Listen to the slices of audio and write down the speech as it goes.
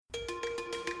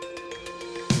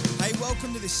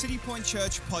welcome to the City Point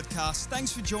Church podcast.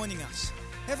 Thanks for joining us.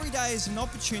 Every day is an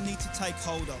opportunity to take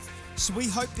hold of, so we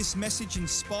hope this message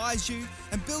inspires you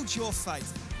and builds your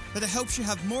faith, that it helps you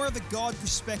have more of a God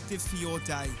perspective for your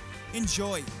day.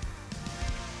 Enjoy. Yeah,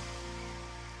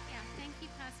 thank you,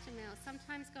 Pastor Mel.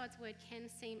 Sometimes God's word can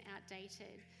seem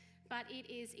outdated, but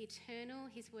it is eternal.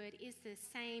 His word is the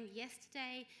same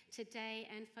yesterday, today,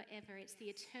 and forever. It's the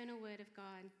eternal word of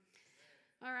God.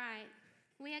 All right,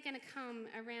 we are going to come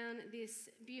around this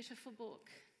beautiful book,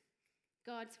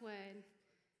 God's word.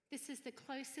 This is the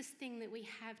closest thing that we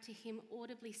have to him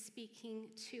audibly speaking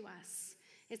to us.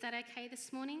 Is that okay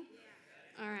this morning?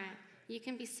 Yeah. All right, you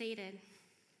can be seated.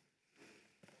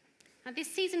 Now,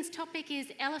 this season's topic is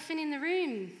elephant in the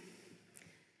room.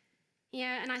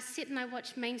 Yeah, and I sit and I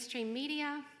watch mainstream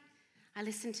media. I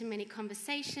listen to many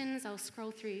conversations. I'll scroll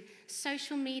through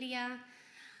social media.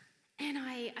 And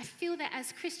I feel that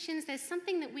as Christians, there's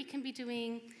something that we can be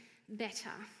doing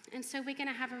better. And so we're going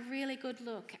to have a really good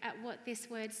look at what this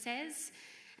word says,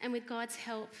 and with God's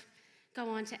help, go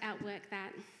on to outwork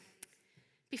that.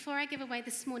 Before I give away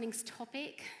this morning's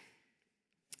topic,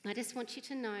 I just want you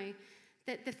to know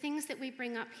that the things that we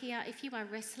bring up here, if you are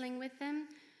wrestling with them,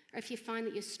 or if you find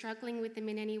that you're struggling with them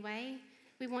in any way,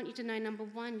 we want you to know, number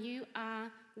one, you are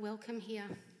welcome here.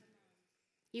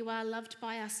 You are loved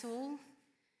by us all.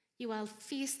 You are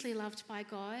fiercely loved by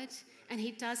God, and he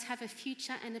does have a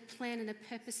future and a plan and a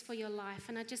purpose for your life.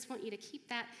 And I just want you to keep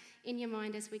that in your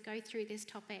mind as we go through this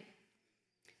topic.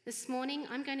 This morning,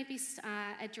 I'm going to be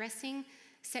addressing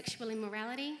sexual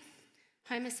immorality,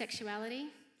 homosexuality,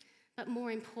 but more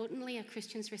importantly, a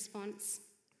Christian's response.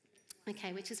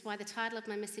 Okay, which is why the title of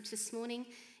my message this morning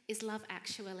is Love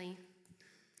Actually.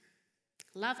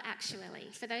 Love Actually.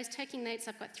 For those taking notes,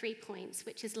 I've got 3 points,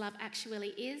 which is love actually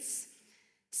is,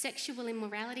 sexual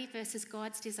immorality versus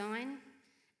God's design,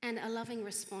 and a loving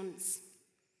response.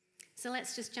 So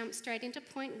let's just jump straight into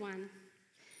point 1.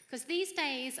 Because these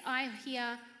days I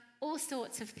hear all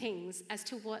sorts of things as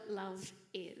to what love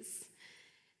is.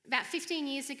 About 15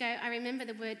 years ago, I remember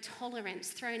the word tolerance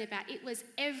thrown about. It was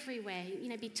everywhere,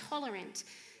 be tolerant.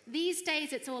 These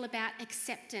days it's all about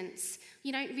acceptance.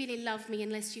 You don't really love me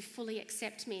unless you fully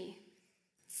accept me.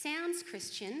 Sounds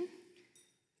Christian,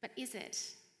 but is it?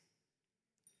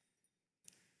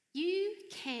 You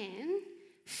can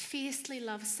fiercely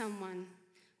love someone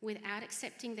without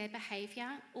accepting their behaviour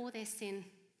or their sin.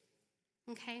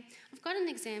 Okay? I've got an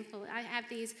example. I have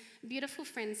these beautiful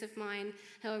friends of mine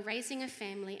who are raising a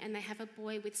family, and they have a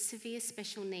boy with severe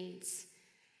special needs.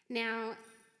 Now,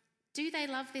 do they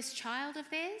love this child of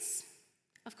theirs?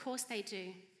 Of course they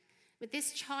do. But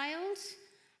this child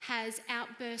has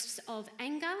outbursts of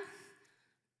anger,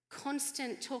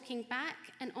 constant talking back,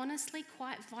 and honestly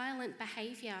quite violent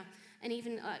behaviour, and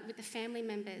even with the family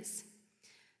members.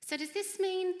 So does this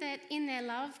mean that in their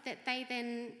love that they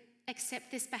then accept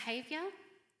this behaviour?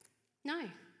 No,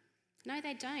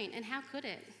 they don't, and how could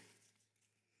it?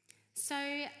 So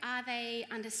are they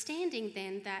understanding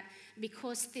then that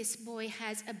because this boy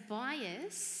has a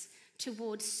bias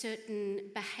towards certain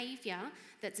behaviour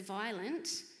that's violent,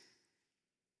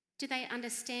 do they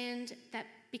understand that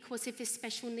because of his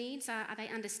special needs, are they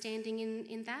understanding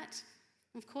in that?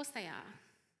 Of course they are.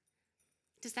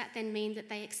 Does that then mean that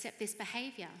they accept this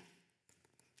behaviour?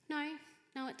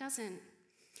 No, it doesn't.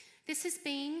 This has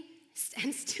been,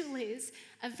 and still is,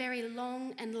 a very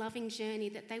long and loving journey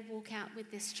that they walk out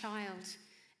with this child,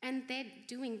 and they're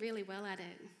doing really well at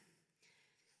it.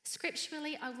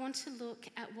 Scripturally, I want to look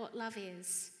at what love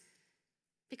is,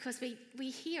 because we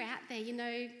hear out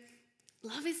there,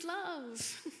 love is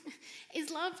love. Is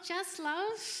love just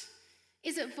love?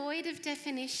 Is it void of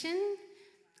definition?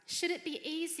 Should it be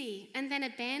easy and then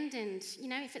abandoned,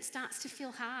 if it starts to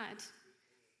feel hard?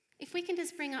 If we can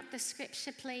just bring up the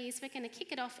scripture, please. We're going to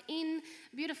kick it off in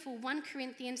beautiful 1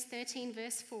 Corinthians 13,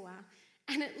 verse 4.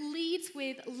 And it leads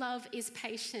with love is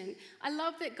patient. I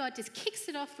love that God just kicks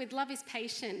it off with love is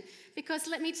patient, because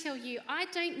let me tell you, I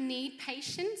don't need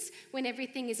patience when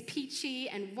everything is peachy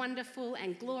and wonderful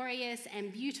and glorious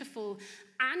and beautiful.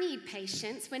 I need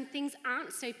patience when things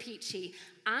aren't so peachy,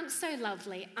 aren't so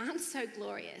lovely, aren't so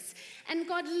glorious. And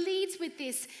God leads with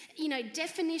this,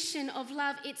 definition of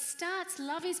love. It starts,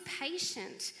 love is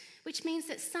patient, which means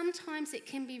that sometimes it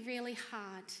can be really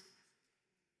hard.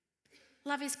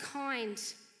 Love is kind.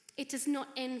 It does not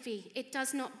envy. It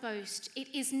does not boast. It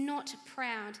is not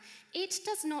proud. It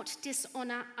does not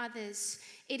dishonour others.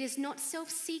 It is not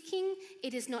self-seeking.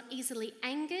 It is not easily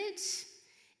angered.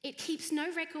 It keeps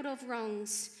no record of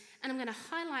wrongs. And I'm going to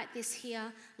highlight this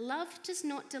here. Love does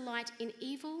not delight in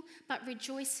evil, but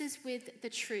rejoices with the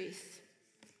truth.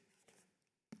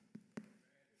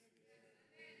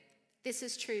 This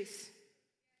is truth.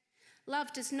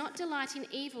 Love does not delight in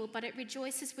evil, but it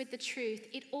rejoices with the truth.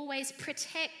 It always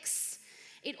protects.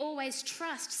 It always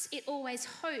trusts. It always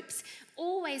hopes.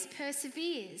 Always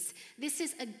perseveres. This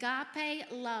is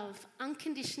agape love,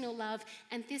 unconditional love,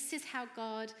 and this is how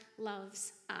God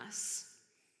loves us.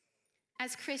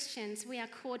 As Christians, we are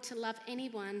called to love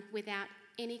anyone without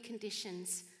any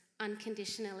conditions,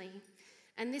 unconditionally.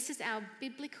 And this is our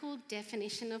biblical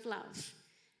definition of love.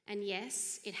 And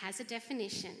yes, it has a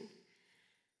definition.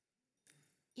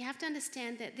 You have to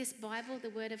understand that this Bible, the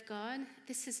Word of God,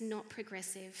 this is not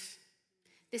progressive.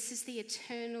 This is the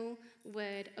eternal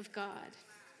Word of God.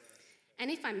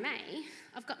 And if I may,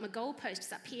 I've got my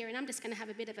goalposts up here, and I'm just going to have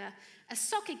a bit of a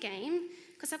soccer game,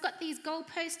 because I've got these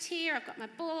goalposts here, I've got my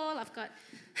ball, I've got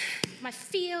my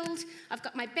field, I've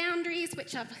got my boundaries,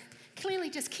 which I've clearly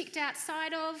just kicked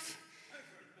outside of.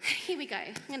 Here we go.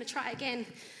 I'm going to try again.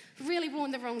 Really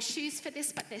worn the wrong shoes for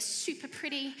this, but they're super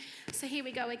pretty. So here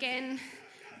we go again.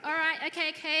 All right,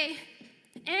 okay.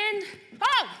 And,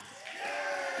 oh!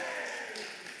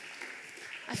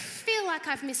 I feel like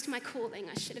I've missed my calling.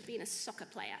 I should have been a soccer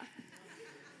player.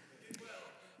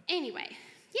 Anyway,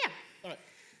 yeah. All right.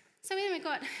 So what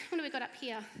have we got up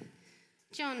here?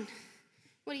 John,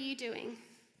 what are you doing?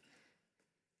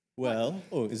 Well,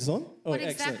 is this on? Oh, What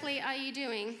excellent. exactly are you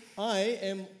doing? I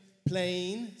am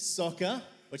playing soccer,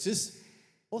 which is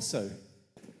also,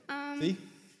 see?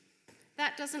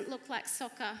 That doesn't look like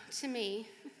soccer to me.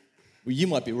 Well, you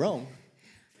might be wrong.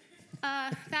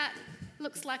 That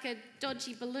looks like a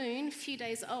dodgy balloon, a few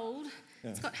days old.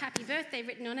 Yeah. It's got happy birthday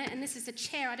written on it, and this is a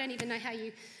chair. I don't even know how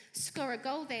you score a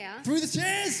goal there. Through the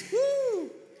chairs!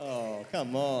 Woo! Oh,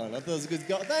 come on. I thought it was a good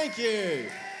goal. Thank you.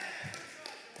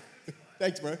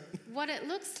 Thanks, bro. What it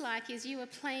looks like is you are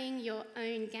playing your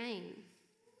own game.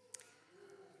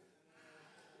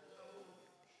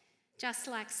 Just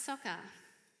like soccer,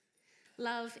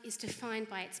 love is defined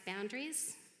by its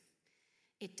boundaries.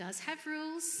 It does have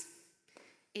rules.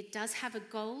 It does have a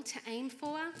goal to aim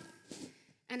for.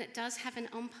 And it does have an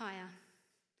umpire.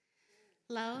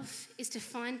 Love is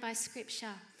defined by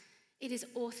Scripture. It is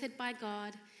authored by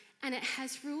God. And it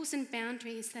has rules and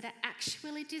boundaries that are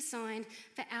actually designed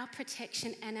for our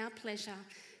protection and our pleasure,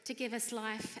 to give us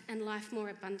life and life more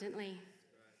abundantly.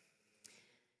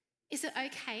 Is it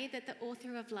okay that the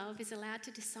author of love is allowed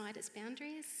to decide its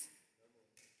boundaries?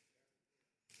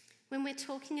 When we're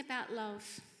talking about love,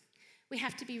 we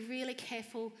have to be really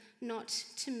careful not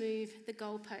to move the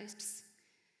goalposts.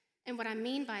 And what I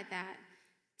mean by that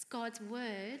is God's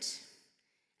word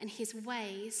and his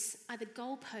ways are the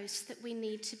goalposts that we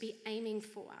need to be aiming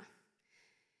for.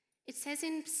 It says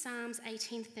in Psalms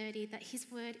 18:30 that his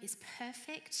word is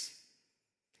perfect.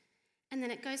 And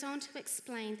then it goes on to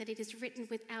explain that it is written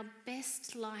with our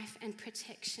best life and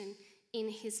protection in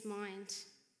his mind.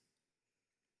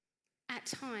 At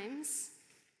times,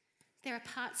 there are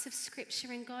parts of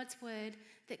Scripture in God's word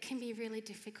that can be really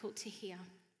difficult to hear.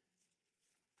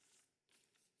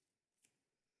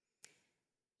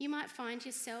 You might find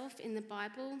yourself in the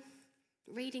Bible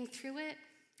reading through it,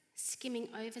 skimming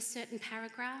over certain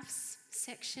paragraphs,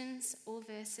 sections, or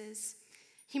verses.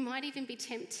 You might even be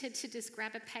tempted to just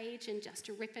grab a page and just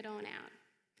rip it on out.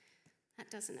 That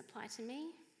doesn't apply to me.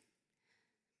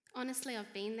 Honestly,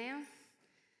 I've been there,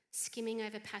 skimming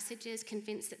over passages,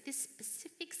 convinced that this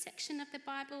specific section of the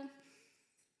Bible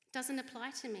doesn't apply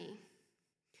to me.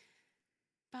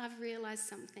 But I've realised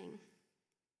something.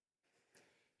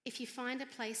 If you find a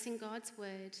place in God's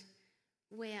word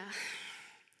where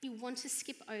you want to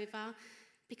skip over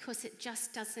because it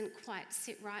just doesn't quite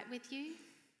sit right with you,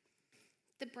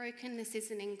 the brokenness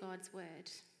isn't in God's word.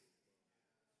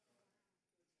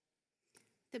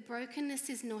 The brokenness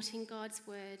is not in God's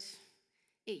word.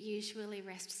 It usually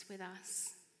rests with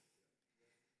us.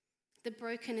 The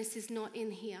brokenness is not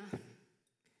in here.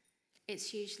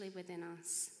 It's usually within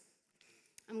us.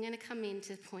 I'm going to come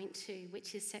into point 2,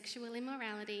 which is sexual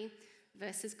immorality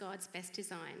versus God's best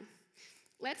design.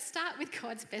 Let's start with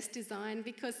God's best design,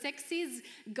 because sex is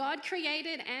God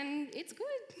created and it's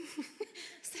good.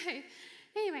 So,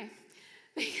 anyway,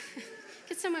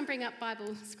 could someone bring up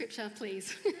Bible scripture,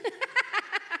 please?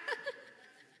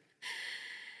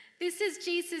 This is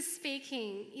Jesus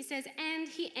speaking. He says, "And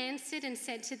he answered and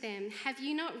said to them, 'Have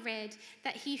you not read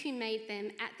that he who made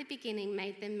them at the beginning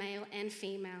made them male and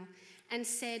female? And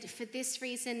said, for this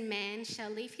reason man shall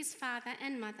leave his father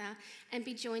and mother and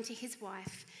be joined to his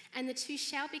wife, and the two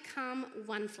shall become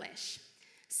one flesh.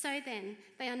 So then,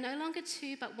 they are no longer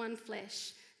two but one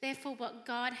flesh. Therefore, what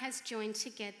God has joined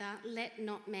together, let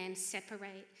not man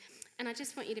separate.'" And I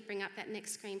just want you to bring up that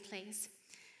next screen, please.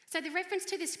 So the reference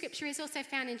to this scripture is also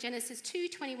found in Genesis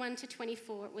 2:21 to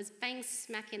 24. It was bang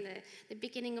smack in the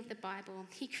beginning of the Bible.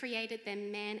 He created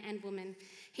them man and woman.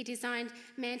 He designed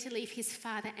man to leave his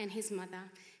father and his mother.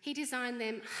 He designed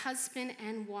them husband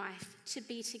and wife to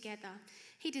be together.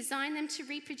 He designed them to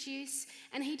reproduce,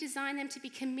 and he designed them to be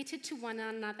committed to one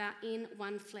another in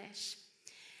one flesh.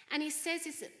 And he says,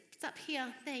 it's up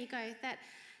here, there you go, that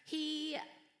he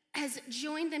has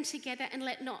joined them together and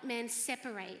let not man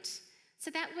separate. So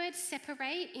that word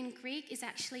separate in Greek is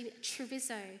actually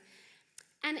chorizo.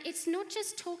 And it's not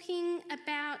just talking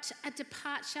about a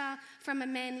departure from a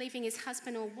man leaving his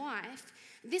husband or wife.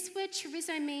 This word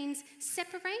chorizo means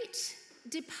separate,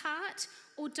 depart,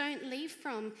 or don't leave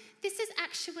from. This is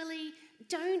actually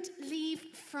don't leave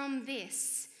from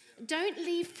this. Don't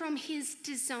leave from his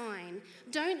design.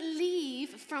 Don't leave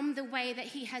from the way that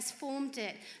he has formed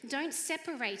it. Don't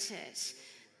separate it.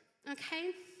 Okay?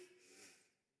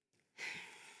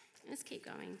 Let's keep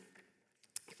going.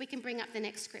 If we can bring up the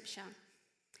next scripture.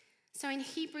 So in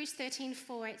Hebrews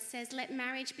 13:4, it says, "Let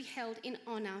marriage be held in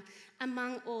honor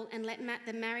among all, and let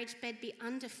the marriage bed be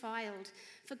undefiled,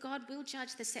 for God will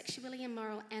judge the sexually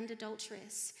immoral and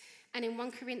adulterous." And in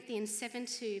 1 Corinthians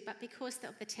 7:2, "But because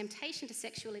of the temptation to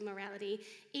sexual immorality,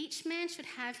 each man should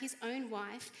have his own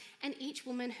wife, and each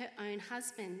woman her own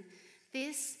husband.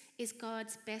 This is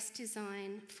God's best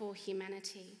design for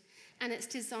humanity. And it's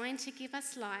designed to give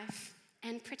us life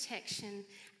and protection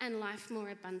and life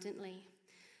more abundantly."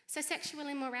 So sexual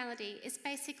immorality is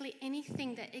basically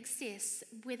anything that exists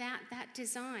without that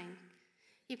design.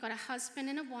 You've got a husband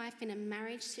and a wife in a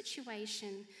marriage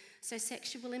situation, so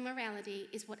sexual immorality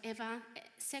is whatever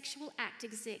sexual act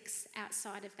exists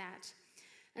outside of that.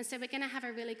 And so we're going to have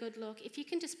a really good look. If you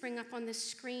can just bring up on the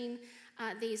screen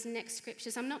these next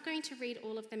scriptures. I'm not going to read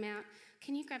all of them out.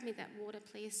 Can you grab me that water,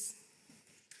 please?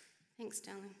 Thanks,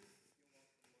 darling.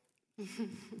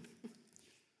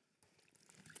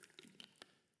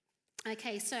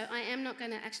 Okay, so I am not going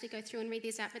to actually go through and read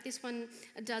these out, but this one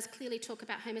does clearly talk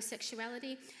about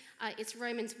homosexuality. It's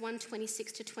Romans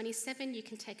 1:26 to 27. You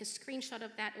can take a screenshot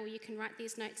of that, or you can write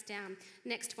these notes down.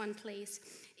 Next one, please,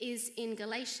 is in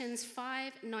Galatians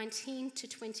 5:19 to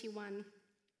 21.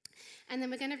 And then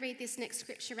we're going to read this next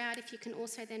scripture out, if you can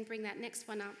also then bring that next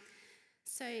one up.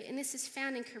 So, and this is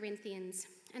found in Corinthians.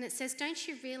 And it says, "Don't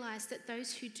you realize that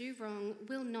those who do wrong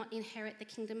will not inherit the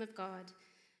kingdom of God?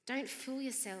 Don't fool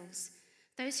yourselves.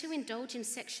 Those who indulge in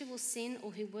sexual sin,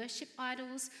 or who worship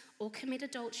idols, or commit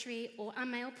adultery, or are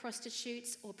male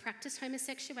prostitutes, or practice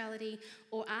homosexuality,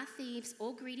 or are thieves,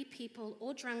 or greedy people,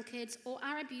 or drunkards, or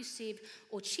are abusive,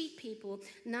 or cheat people,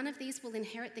 none of these will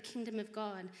inherit the kingdom of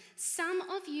God. Some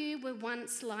of you were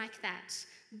once like that,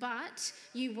 but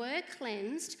you were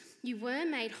cleansed, you were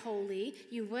made holy,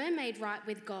 you were made right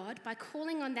with God by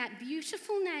calling on that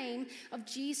beautiful name of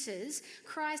Jesus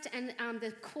Christ, and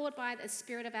called by the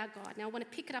Spirit of our God." Now I want to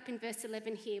pick it up in verse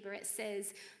 11 here, where it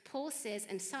says, Paul says,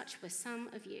 "And such were some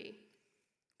of you."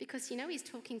 Because he's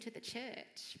talking to the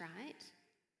church, right?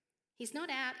 He's not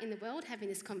out in the world having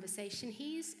this conversation.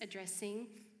 He's addressing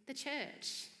the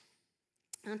church.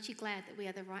 Aren't you glad that we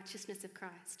are the righteousness of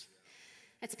Christ?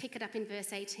 Let's pick it up in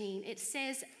verse 18. It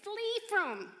says,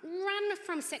 run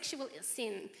from sexual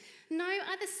sin. No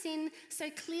other sin so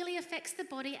clearly affects the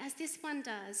body as this one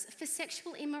does. For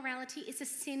sexual immorality is a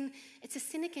sin. It's a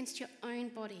sin against your own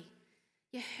body.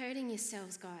 You're hurting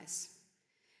yourselves, guys.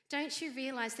 Don't you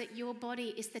realize that your body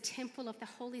is the temple of the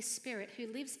Holy Spirit who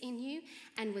lives in you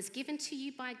and was given to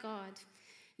you by God?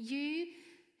 You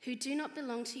who do not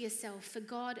belong to yourself, for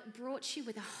God brought you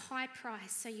with a high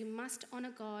price, so you must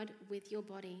honor God with your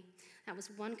body. That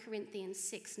was 1 Corinthians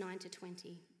 6:9 to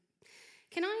 20.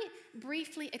 Can I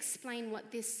briefly explain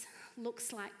what this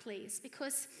looks like, please?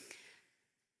 Because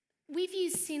we view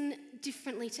sin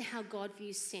differently to how God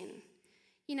views sin.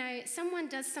 Someone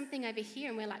does something over here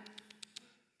and we're like,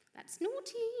 "That's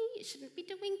naughty, you shouldn't be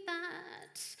doing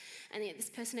that." And this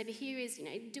person over here is,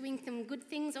 doing some good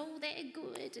things. "Oh, they're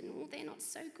good," and "Oh, they're not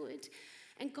so good."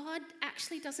 And God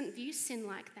actually doesn't view sin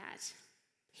like that.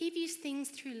 He views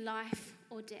things through life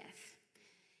or death.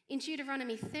 In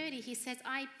Deuteronomy 30, he says,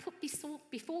 "I put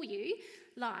before you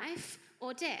life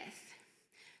or death."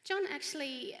 John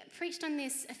actually preached on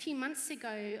this a few months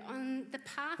ago on the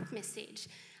path message.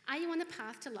 Are you on the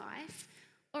path to life,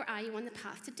 or are you on the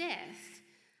path to death?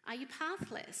 Are you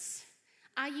pathless?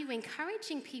 Are you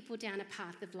encouraging people down a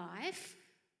path of life,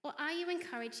 or are you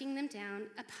encouraging them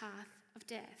down a path of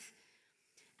death?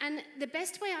 And the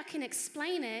best way I can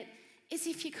explain it is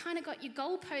if you kind of got your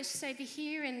goalposts over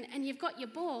here and you've got your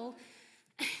ball,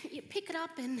 you pick it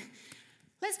up and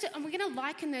And we're going to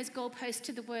liken those goalposts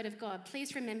to the word of God.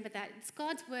 Please remember that. It's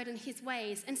God's word and his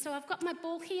ways. And so I've got my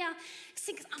ball here.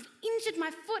 I've injured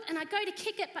my foot and I go to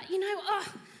kick it, but I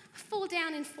fall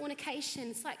down in fornication.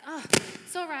 It's like,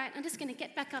 it's all right. I'm just going to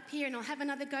get back up here and I'll have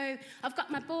another go. I've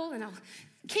got my ball and I'll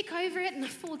kick over it and I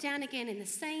fall down again in the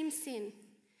same sin.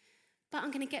 But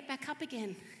I'm going to get back up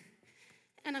again.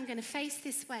 And I'm going to face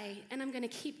this way and I'm going to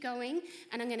keep going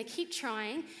and I'm going to keep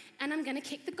trying and I'm going to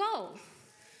kick the goal.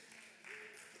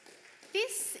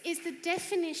 This is the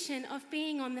definition of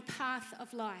being on the path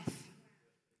of life.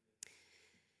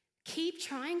 Keep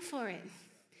trying for it.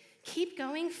 Keep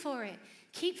going for it.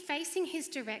 Keep facing his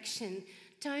direction.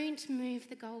 Don't move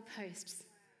the goalposts.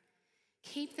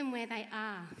 Keep them where they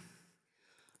are.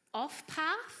 Off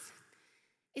path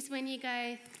is when you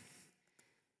go,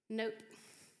 nope,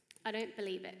 I don't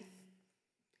believe it.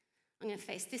 I'm going to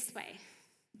face this way.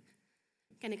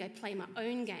 I'm going to go play my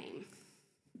own game.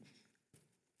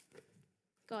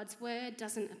 God's word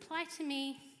doesn't apply to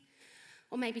me,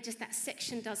 or maybe just that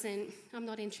section doesn't. I'm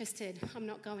not interested. I'm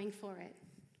not going for it.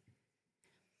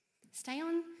 Stay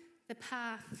on the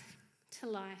path to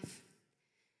life.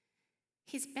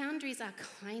 His boundaries are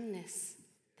kindness.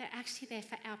 They're actually there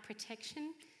for our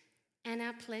protection and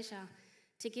our pleasure,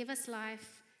 to give us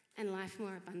life and life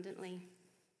more abundantly.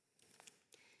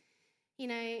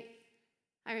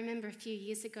 I remember a few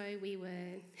years ago we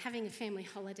were having a family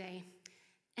holiday.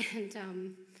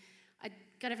 And I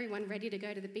got everyone ready to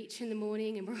go to the beach in the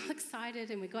morning and we're all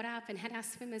excited and we got up and had our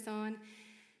swimmers on.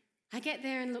 I get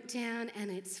there and look down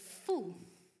and it's full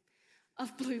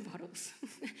of blue bottles.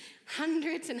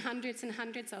 Hundreds and hundreds and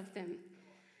hundreds of them.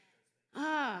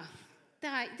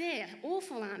 They're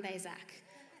awful, aren't they, Zach?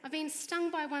 I've been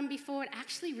stung by one before. It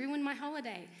actually ruined my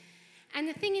holiday. And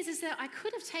the thing is that I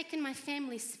could have taken my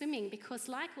family swimming because,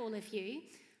 like all of you,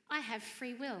 I have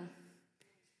free will.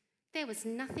 There was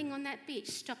nothing on that beach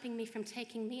stopping me from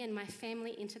taking me and my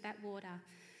family into that water.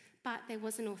 But there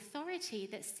was an authority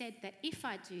that said that if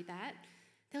I do that,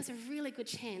 there was a really good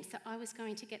chance that I was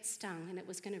going to get stung and it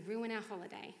was going to ruin our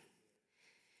holiday.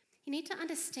 You need to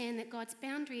understand that God's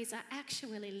boundaries are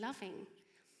actually loving.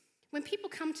 When people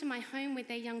come to my home with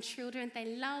their young children,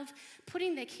 they love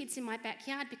putting their kids in my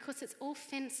backyard because it's all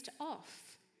fenced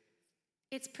off.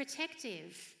 It's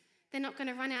protective. They're not going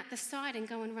to run out the side and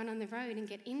go and run on the road and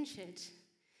get injured.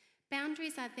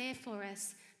 Boundaries are there for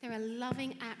us. They're a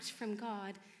loving act from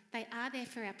God. They are there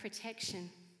for our protection.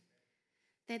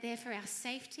 They're there for our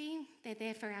safety. They're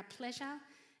there for our pleasure.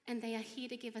 And they are here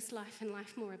to give us life and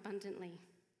life more abundantly.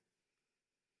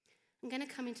 I'm going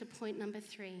to come into point number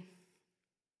 3.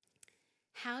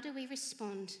 How do we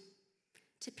respond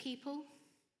to people,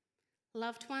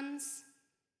 loved ones,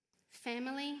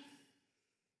 family,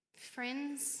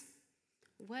 friends,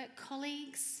 work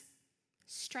colleagues,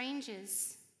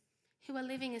 strangers who are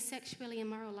living a sexually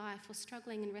immoral life or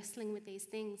struggling and wrestling with these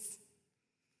things?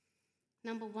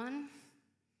 Number 1,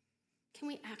 can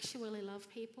we actually love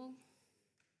people?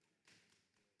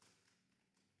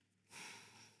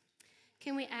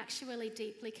 Can we actually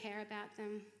deeply care about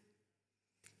them?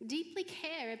 Deeply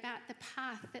care about the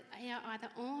path that they are either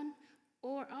on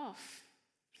or off.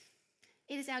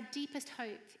 It is our deepest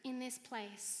hope in this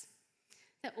place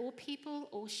that all people,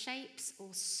 all shapes,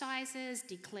 all sizes,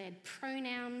 declared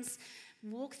pronouns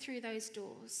walk through those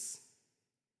doors.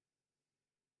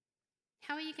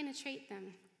 How are you going to treat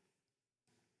them?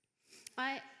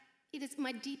 It is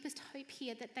my deepest hope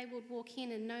here that they will walk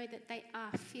in and know that they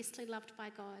are fiercely loved by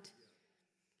God.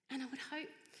 And I would hope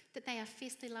that they are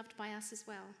fiercely loved by us as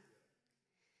well.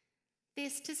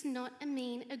 This does not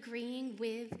mean agreeing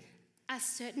with a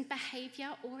certain behavior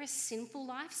or a sinful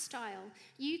lifestyle.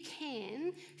 You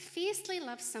can fiercely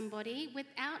love somebody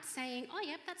without saying, oh,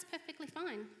 yep, that's perfectly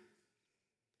fine.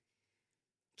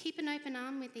 Keep an open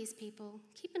arm with these people.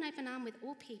 Keep an open arm with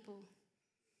all people.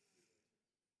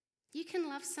 You can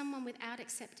love someone without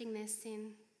accepting their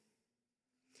sin.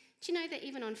 Do you know that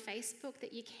even on Facebook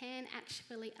that you can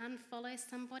actually unfollow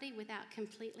somebody without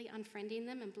completely unfriending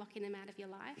them and blocking them out of your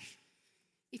life?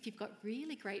 If you've got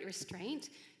really great restraint,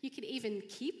 you could even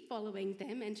keep following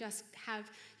them and just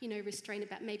have, restraint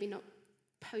about maybe not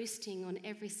posting on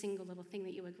every single little thing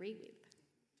that you agree with.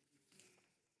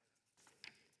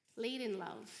 Lead in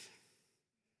love.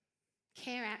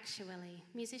 Care actually.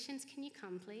 Musicians, can you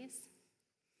come, please?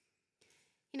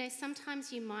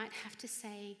 Sometimes you might have to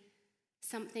say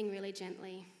something really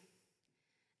gently.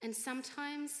 And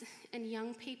sometimes, and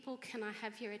young people, can I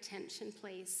have your attention,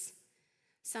 please?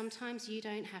 Sometimes you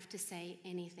don't have to say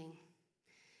anything.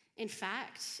 In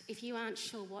fact, if you aren't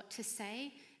sure what to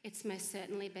say, it's most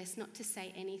certainly best not to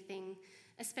say anything.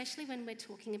 especially when we're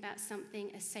talking about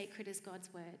something as sacred as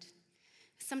God's word.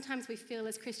 Sometimes we feel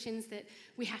as Christians that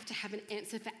we have to have an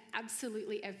answer for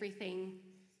absolutely everything.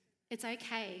 It's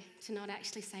okay to not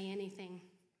actually say anything.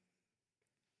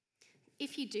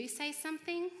 If you do say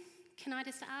something, can I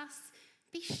just ask,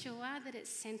 be sure that it's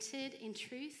centered in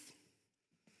truth.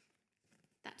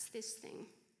 That's this thing.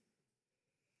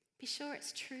 Be sure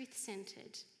it's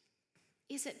truth-centered.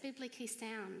 Is it biblically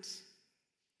sound?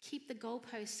 Keep the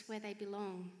goalposts where they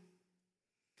belong.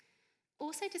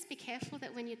 Also, just be careful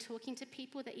that when you're talking to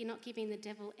people that you're not giving the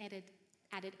devil added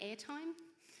airtime.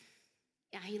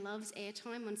 He loves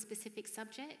airtime on specific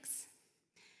subjects.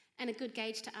 And a good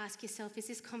gauge to ask yourself, is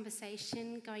this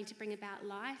conversation going to bring about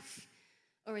life,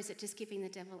 or is it just giving the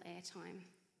devil airtime?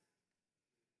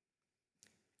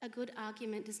 A good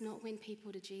argument does not win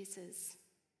people to Jesus.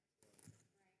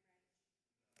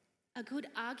 A good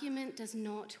argument does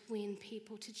not win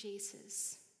people to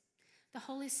Jesus. The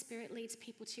Holy Spirit leads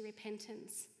people to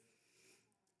repentance.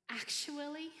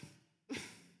 Actually,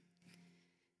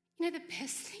 the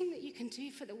best thing that you can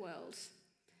do for the world,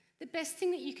 the best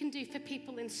thing that you can do for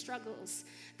people in struggles,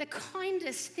 the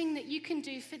kindest thing that you can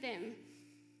do for them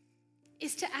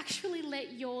is to actually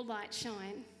let your light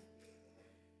shine.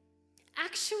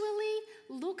 Actually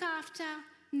look after,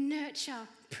 nurture,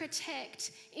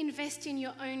 protect, invest in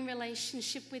your own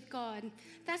relationship with God.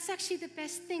 That's actually the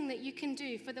best thing that you can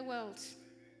do for the world.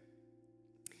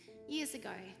 Years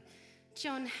ago,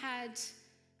 John had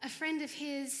a friend of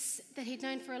his that he'd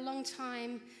known for a long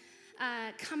time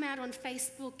come out on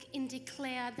Facebook and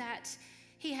declare that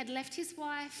he had left his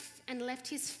wife and left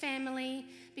his family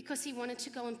because he wanted to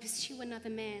go and pursue another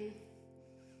man.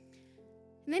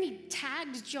 And then he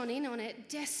tagged John in on it,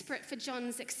 desperate for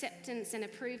John's acceptance and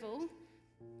approval,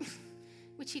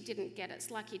 which he didn't get. It's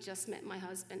like he just met my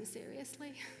husband,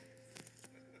 seriously.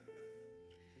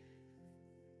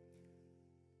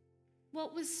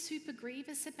 What was super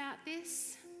grievous about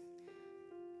this?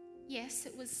 Yes,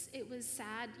 it was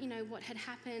sad, what had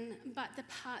happened, but the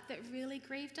part that really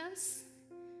grieved us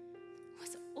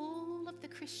was all of the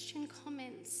Christian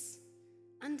comments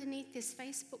underneath this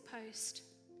Facebook post.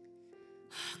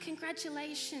 Oh,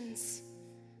 congratulations.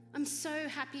 I'm so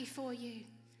happy for you.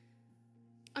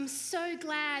 I'm so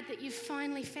glad that you've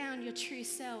finally found your true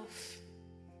self.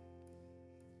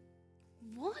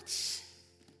 What?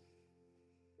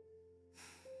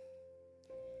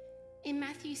 In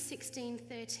Matthew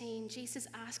 16:13, Jesus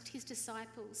asked his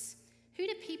disciples, "Who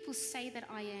do people say that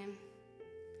I am?"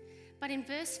 But in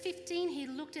verse 15, he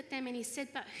looked at them and he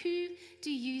said, "But who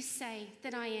do you say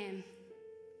that I am?"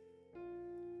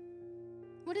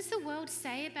 What does the world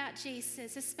say about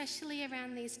Jesus, especially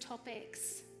around these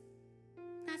topics?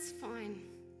 That's fine.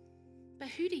 But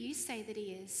who do you say that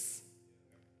he is?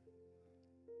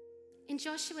 In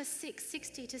Joshua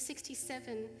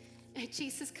 6:60-67,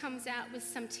 Jesus comes out with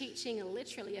some teaching that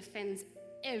literally offends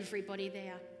everybody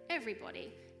there.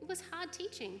 Everybody. It was hard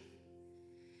teaching.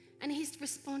 And his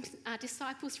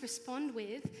disciples respond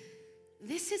with,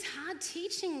 "This is hard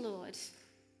teaching, Lord.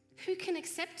 Who can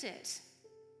accept it?"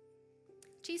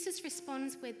 Jesus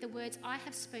responds with the words, "I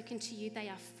have spoken to you. They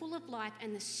are full of life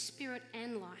and the spirit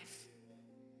and life."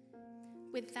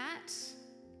 With that,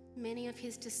 many of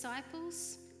his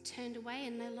disciples turned away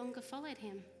and no longer followed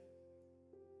him.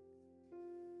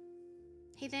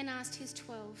 He then asked his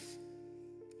 12,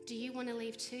 "Do you want to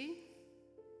leave too?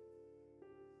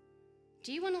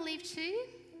 Do you want to leave too?"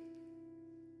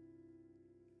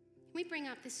 Can we bring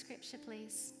up this scripture,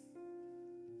 please?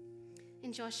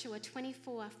 In Joshua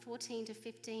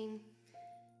 24:14-15,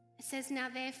 it says, "Now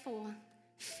therefore,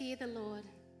 fear the Lord.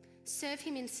 Serve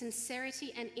him in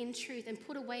sincerity and in truth, and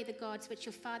put away the gods which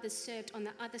your fathers served on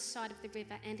the other side of the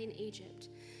river and in Egypt.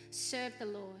 Serve the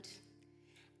Lord.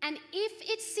 And if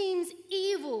it seems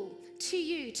evil to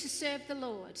you to serve the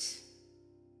Lord,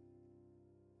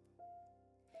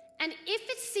 and if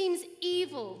it seems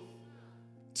evil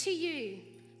to you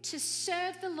to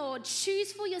serve the Lord,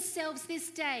 choose for yourselves this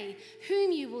day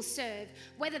whom you will serve,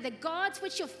 whether the gods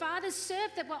which your fathers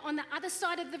served that were on the other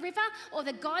side of the river, or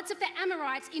the gods of the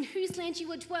Amorites in whose land you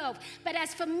will dwell. But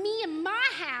as for me and my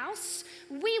house,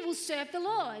 we will serve the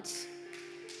Lord."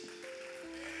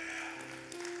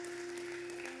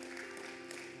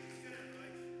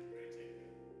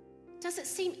 Does it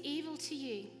seem evil to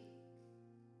you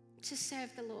to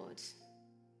serve the Lord?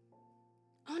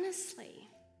 Honestly,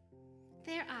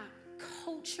 there are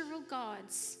cultural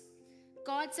gods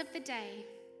of the day,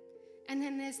 and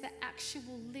then there's the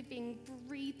actual living,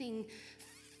 breathing,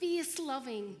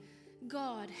 fierce-loving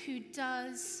God who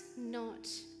does not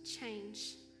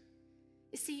change.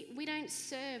 You see, we don't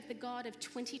serve the God of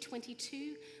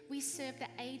 2022, we serve the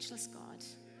ageless God.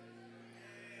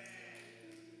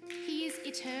 He is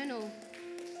eternal.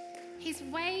 His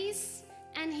ways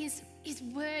and his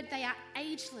word, they are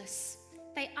ageless.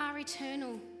 They are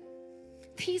eternal.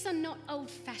 These are not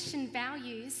old-fashioned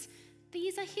values.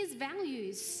 These are his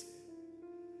values.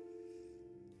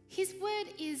 His word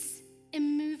is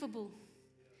immovable.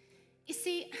 You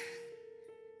see,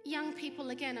 young people,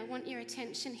 again, I want your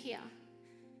attention here.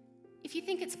 If you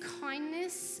think it's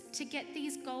kindness to get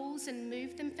these goals and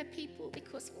move them for people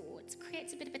because it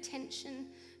creates a bit of a tension,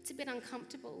 it's a bit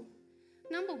uncomfortable.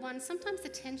 Number one, sometimes the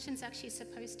tension's actually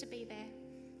supposed to be there.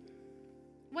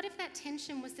 What if that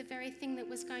tension was the very thing that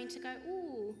was going to go,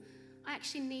 ooh, I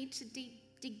actually need to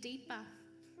dig deeper,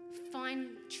 find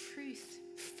truth,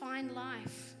 find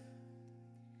life.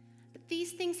 But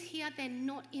these things here, they're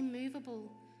not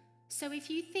immovable. So if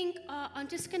you think, oh, I'm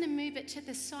just going to move it to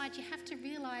the side, you have to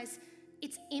realize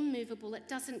it's immovable. It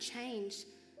doesn't change.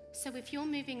 So if you're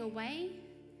moving away,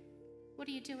 what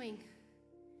are you doing?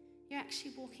 You're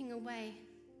actually walking away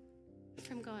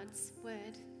from God's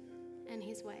word and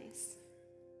his ways.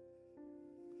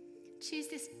 Choose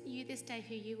this day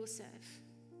who you will serve.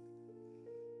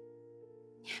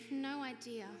 You have no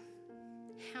idea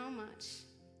how much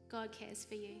God cares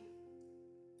for you.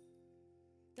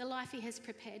 The life he has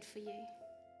prepared for you.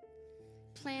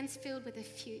 Plans filled with a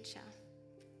future.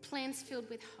 Plans filled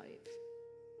with hope.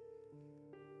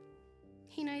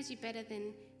 He knows you better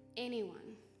than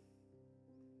anyone.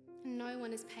 And no one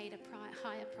has paid a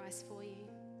higher price for you.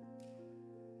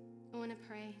 I want to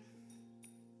pray.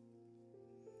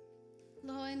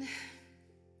 Lord,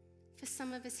 for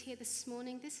some of us here this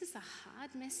morning, this is a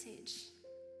hard message.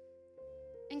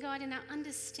 And God, in our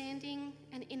understanding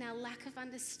and in our lack of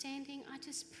understanding, I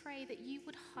just pray that you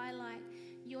would highlight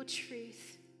your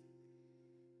truth,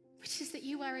 which is that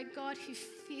you are a God who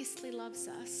fiercely loves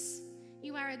us.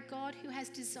 You are a God who has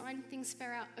designed things for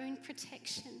our own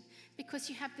protection because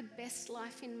you have the best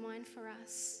life in mind for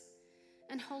us.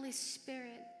 And Holy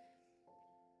Spirit,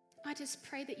 I just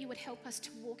pray that you would help us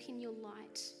to walk in your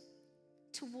light,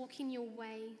 to walk in your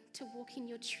way, to walk in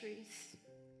your truth.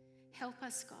 Help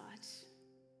us, God.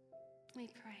 We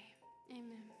pray.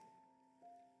 Amen.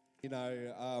 You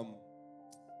know,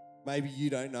 maybe you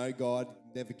don't know God,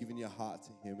 never given your heart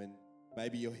to him, and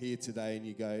maybe you're here today and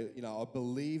you go, you know, I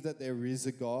believe that there is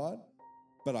a God,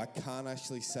 but I can't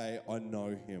actually say I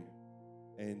know him.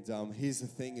 And here's the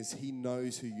thing is he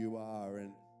knows who you are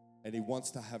and he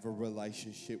wants to have a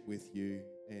relationship with you.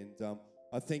 And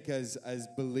I think as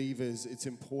believers, it's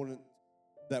important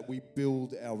that we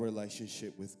build our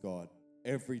relationship with God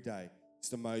every day. It's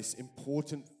the most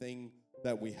important thing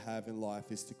that we have in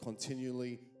life is to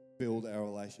continually build our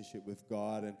relationship with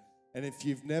God. And if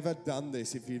you've never done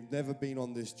this, if you've never been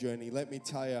on this journey, let me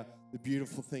tell you, the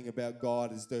beautiful thing about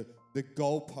God is the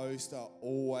goalposts are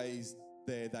always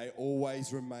there. They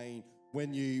always remain.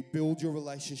 When you build your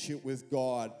relationship with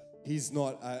God, he's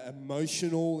not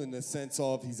emotional in the sense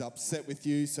of he's upset with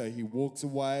you, so he walks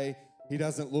away. He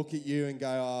doesn't look at you and go,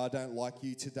 oh, I don't like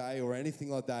you today or anything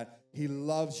like that. He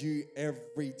loves you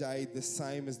every day, the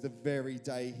same as the very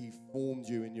day he formed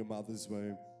you in your mother's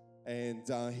womb.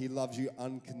 And he loves you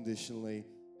unconditionally.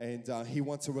 And he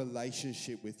wants a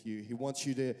relationship with you. He wants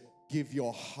you to give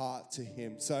your heart to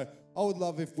him. So I would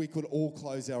love if we could all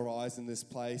close our eyes in this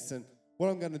place. And what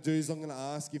I'm going to do is I'm going to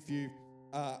ask if you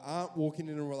aren't walking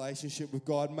in a relationship with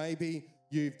God, maybe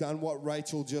you've done what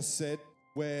Rachel just said,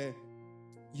 where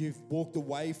you've walked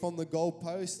away from the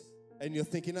goalpost and you're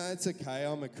thinking, no, it's okay,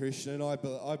 I'm a Christian, I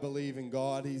believe in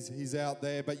God, he's out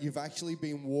there, but you've actually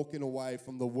been walking away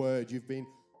from the word, you've been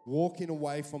walking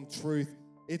away from truth.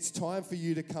 It's time for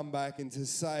you to come back and to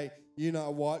say, you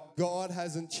know what, God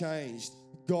hasn't changed,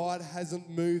 God hasn't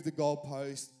moved the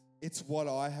goalpost, it's what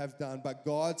I have done. But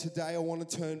God, today I want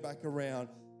to turn back around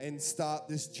and start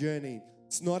this journey.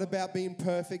 It's not about being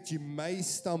perfect. You may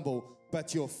stumble,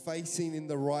 but you're facing in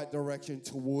the right direction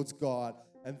towards God,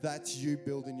 and that's you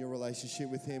building your relationship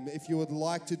with him. If you would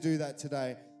like to do that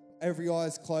today, every eye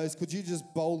is closed. Could you just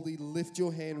boldly lift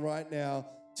your hand right now,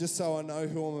 just so I know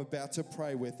who I'm about to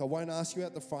pray with? I won't ask you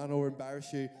at the front or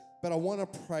embarrass you, but I want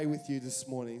to pray with you this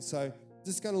morning. So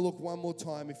just going to look one more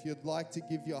time. If you'd like to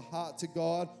give your heart to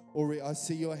God, or I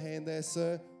see your hand there,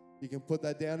 sir, you can put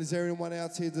that down. Is there anyone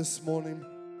else here this morning?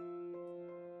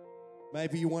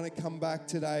 Maybe you want to come back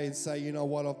today and say, you know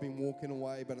what, I've been walking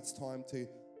away, but it's time to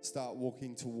start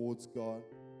walking towards God.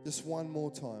 Just one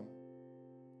more time.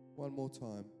 One more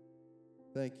time.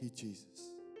 Thank you,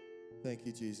 Jesus. Thank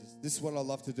you, Jesus. This is what I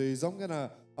love to do is I'm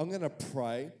gonna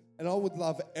pray, And I would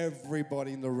love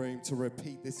everybody in the room to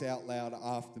repeat this out loud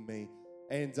after me.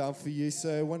 And for you,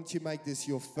 sir, why don't you make this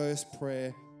your first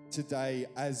prayer today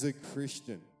as a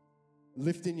Christian?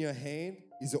 Lifting your hand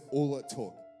is all it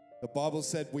took. The Bible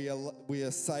said we are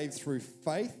saved through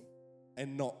faith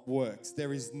and not works.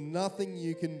 There is nothing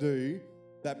you can do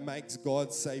that makes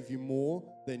God save you more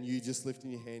than you just lifting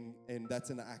your hand, and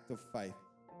that's an act of faith.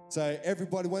 So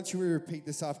everybody, why don't you repeat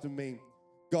this after me?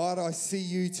 God, I see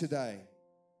you today,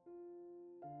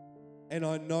 and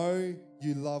I know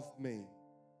you love me.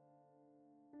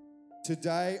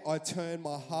 Today, I turn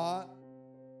my heart,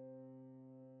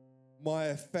 my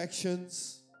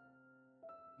affections,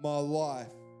 my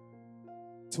life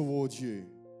towards you,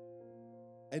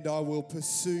 and I will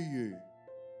pursue you.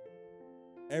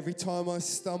 Every time I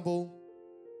stumble,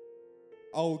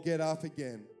 I will get up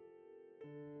again,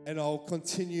 and I'll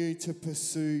continue to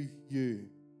pursue you.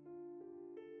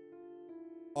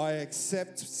 I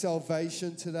accept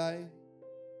salvation today.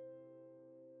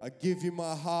 I give you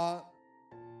my heart,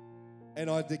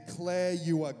 and I declare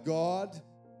you are God,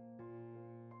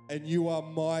 and you are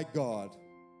my God.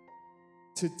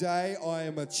 Today I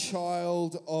am a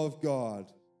child of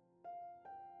God.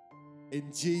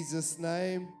 In Jesus'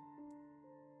 name,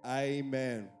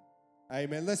 amen.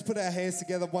 Amen. Let's put our hands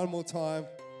together one more time.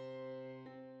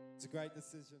 It's a great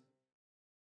decision.